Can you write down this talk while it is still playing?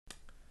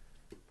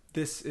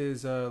This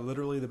is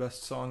literally the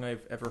best song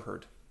I've ever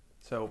heard.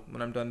 So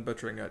when I'm done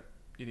butchering it,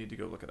 you need to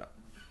go look it up.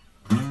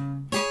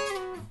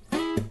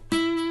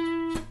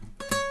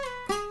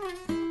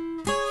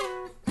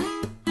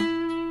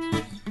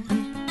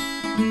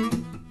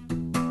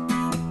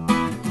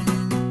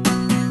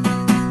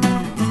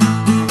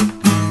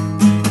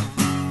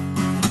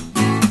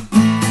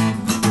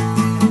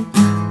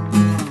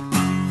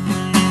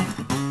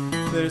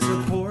 There's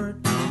a port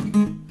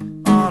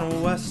on a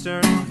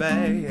western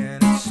bay,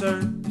 and it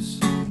serves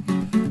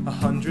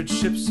 100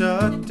 ships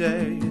a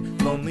day.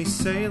 Lonely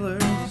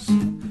sailors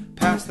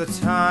pass the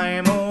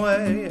time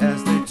away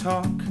as they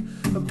talk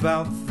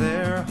about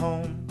their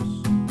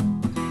homes.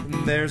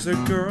 And there's a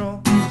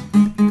girl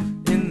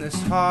in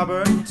this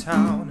harbor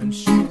town, and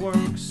she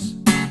works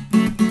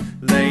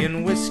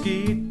laying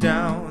whiskey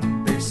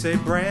down. They say,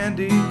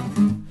 Brandy,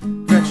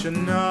 fetch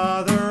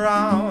another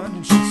round,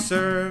 and she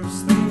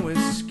serves them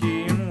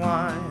whiskey and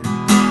wine.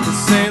 The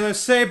sailors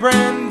say,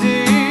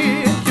 Brandy,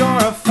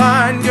 you're a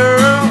fine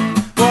girl.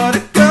 What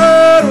a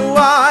good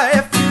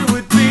wife you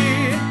would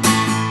be.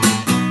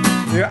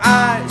 Your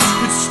eyes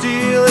could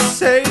steal a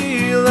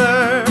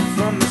sailor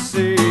from the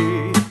sea.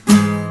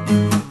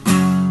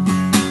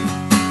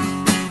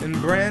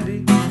 And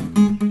Brandy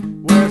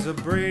wears a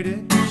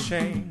braided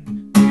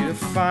chain made of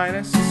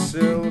finest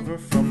silver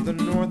from the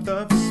north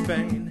of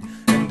Spain,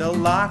 and a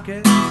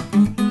locket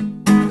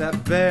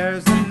that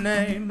bears the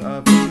name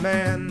of the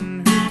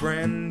man who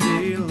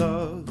Brandy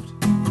loved.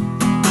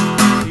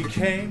 He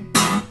came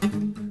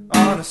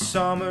on a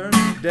summer's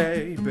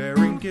day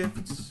bearing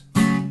gifts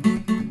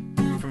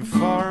from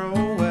far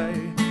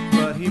away,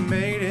 but he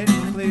made it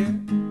clear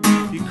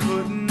he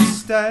couldn't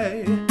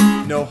stay.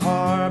 No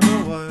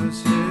harbor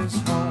was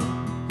his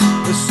home.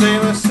 The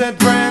sailor said,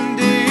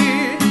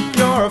 Brandy,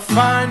 you're a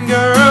fine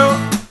girl.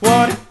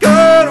 What a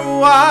good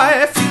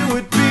wife you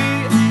would be.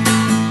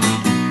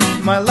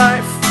 My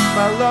life,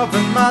 my love,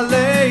 and my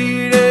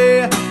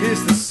lady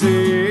is the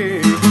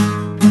sea.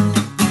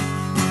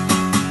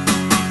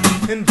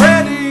 And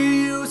Brandy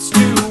used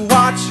to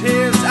watch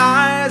his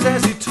eyes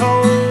as he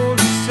told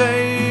his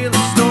sailor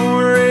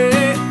story.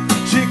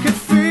 She could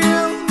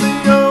feel the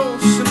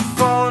ocean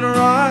fall and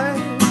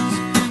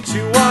rise.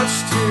 She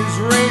watched his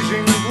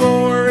raging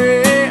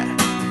glory,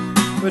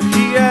 but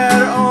he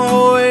had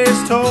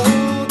always told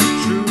the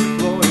truth.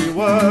 Boy, he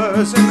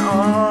was an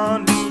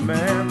honest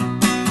man.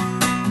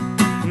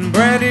 And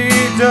Brandy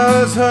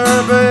does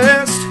her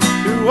best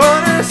to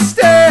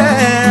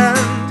understand.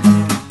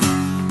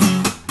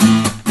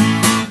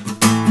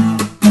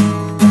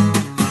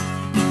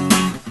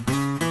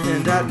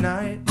 And at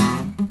night,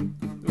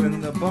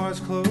 when the bars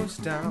close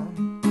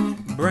down,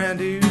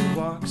 Brandy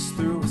walks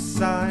through a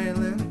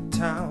silent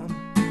town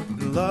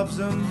and loves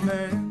a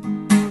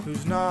man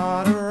who's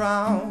not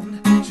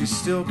around. She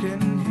still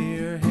can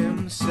hear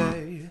him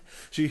say,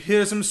 she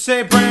hears him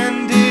say,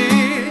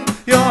 Brandy,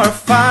 you're a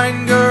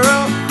fine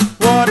girl.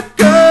 What a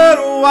good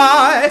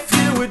wife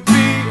you would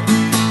be.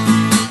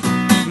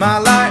 My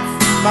life,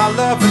 my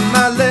love, and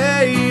my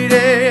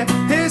lady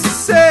is the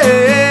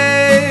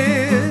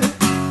same.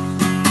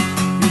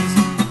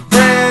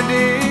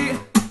 Brandy,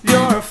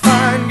 you're a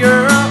fine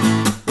girl.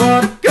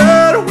 What a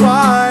good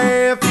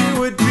wife you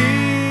would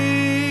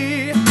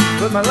be.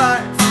 But my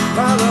life,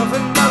 my love,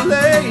 and my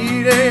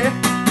lady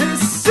is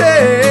the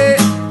same.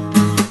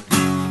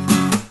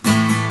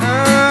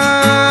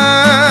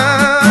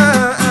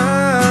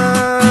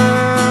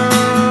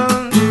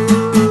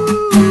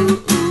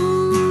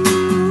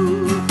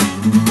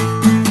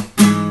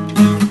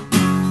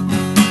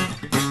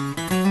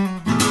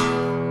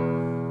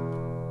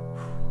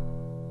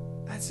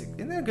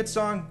 Isn't that a good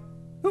song?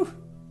 Whew.